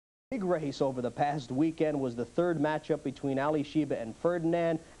Big race over the past weekend was the third matchup between Alysheba and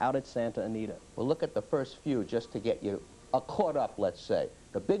Ferdinand out at Santa Anita. Well, look at the first few just to get you caught up, let's say.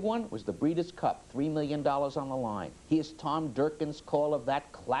 The big one was the Breeders' Cup, $3 million on the line. Here's Tom Durkin's call of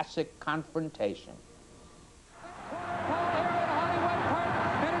that classic confrontation.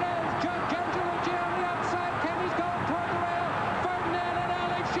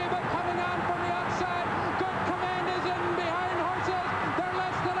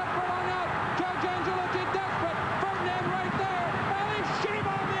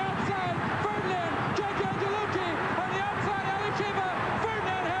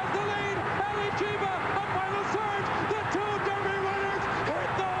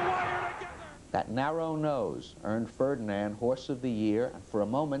 That narrow nose earned Ferdinand Horse of the Year and for a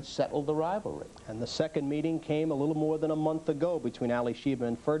moment settled the rivalry. And the second meeting came a little more than a month ago between Alysheba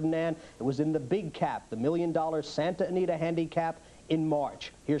and Ferdinand. It was in the big cap, the $1 million Santa Anita handicap in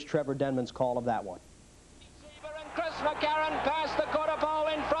March. Here's Trevor Denman's call of that one. Alysheba and Chris McCarron past the quarter pole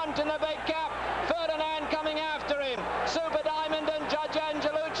in front in the big cap. Ferdinand coming after him. Super Diamond and Judge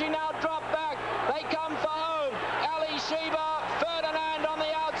Angelucci now drop back. They come for home. Alysheba, Ferdinand on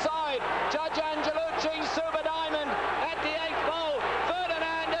the outside. Judge Angelucci, Super Diamond at the 8th pole.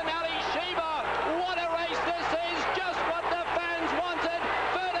 Ferdinand and Alysheba. What a race this is. Just what the fans wanted.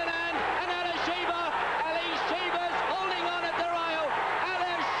 Ferdinand and Alysheba. Alysheba's holding on at the rail.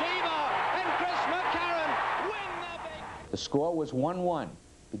 Alysheba and Chris McCarron win the big... The score was 1-1.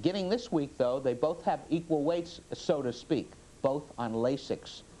 Beginning this week, though, they both have equal weights, so to speak, both on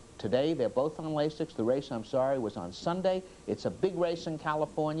Lasix. Today, they're both on Lasix. The race, I'm sorry, was on Sunday. It's a big race in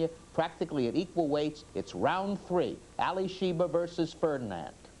California, practically at equal weights. It's round 3, Alysheba versus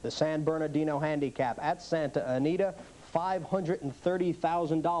Ferdinand. The San Bernardino handicap at Santa Anita,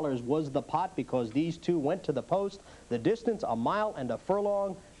 $530,000 was the pot because these two went to the post. The distance, 1 mile and a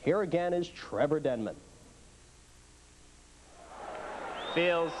furlong. Here again is Trevor Denman.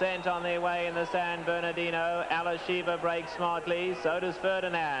 Fields sent on their way in the San Bernardino. Alysheba breaks smartly, so does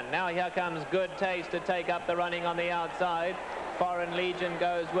Ferdinand. Now here comes GoodTaste to take up the running on the outside. Foreign Legion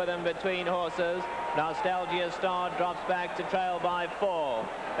goes with him between horses. Nostalgia Star drops back to trail by 4.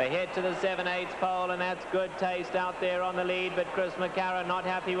 They head to the 7/8 pole, and that's GoodTaste out there on the lead, but Chris McCarron not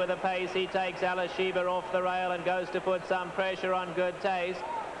happy with the pace. He takes Alysheba off the rail and goes to put some pressure on GoodTaste.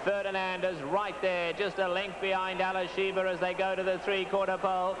 Ferdinand is right there, just a length behind Alysheba as they go to the 3/4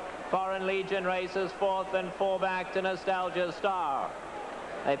 pole. Foreign Legion races 4th and 4 back to Nostalgia Star.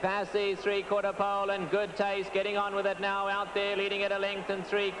 They pass the 3/4 pole and GoodTaste getting on with it now out there, leading at a length and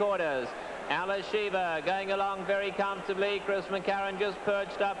 3/4. Alysheba going along very comfortably. Chris McCarron just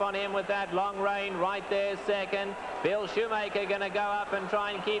perched up on him with that long rein right there second. Bill Shoemaker going to go up and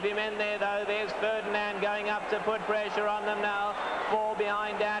try and keep him in there, though. There's Ferdinand going up to put pressure on them now. 4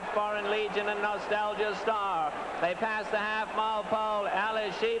 behind that, Foreign Legion and Nostalgia Star. They pass the half-mile pole.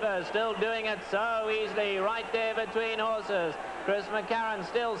 Alysheba still doing it so easily right there between horses. Chris McCarron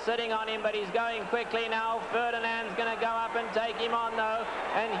still sitting on him, but he's going quickly now. Ferdinand's going to go up and take him on, though.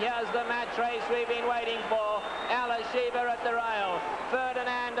 And here's the match race we've been waiting for. Alysheba at the rail.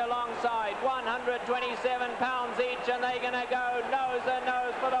 Ferdinand alongside. 127 pounds each, and they're going to go nose and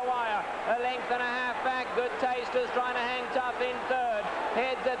nose for the wire. A length and a half back. GoodTaste is trying to hang tough in 3rd.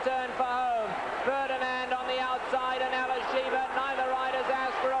 Heads a turn for home. Ferdinand on the outside and Alysheba. Neither rider's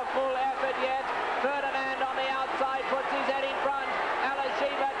asked for a full effort yet. Ferdinand on the outside puts his head in front.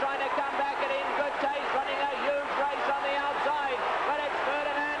 Alysheba trying to come back at him. GoodTaste running a huge race on the outside. But it's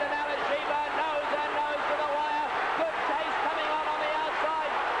Ferdinand and Alysheba nose and nose to the wire. GoodTaste coming on the outside.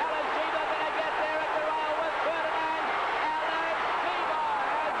 Alysheba going to get there at the rail with Ferdinand. Alysheba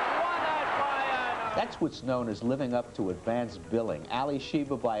has won it by a nose. That's what's known as living up to advanced billing.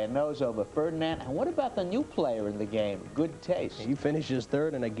 Alysheba by a nose over Ferdinand. And what about the new player in the game, GoodTaste? He finishes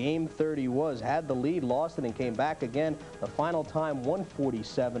 3rd in a game 3rd he was. Had the lead, lost it, and came back again. The final time,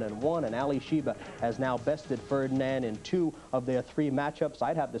 147-1, and Alysheba has now bested Ferdinand in 2 of their 3 matchups.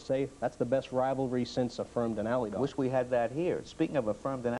 I'd have to say that's the best rivalry since Affirmed and Alley. Wish we had that here. Speaking of Affirmed and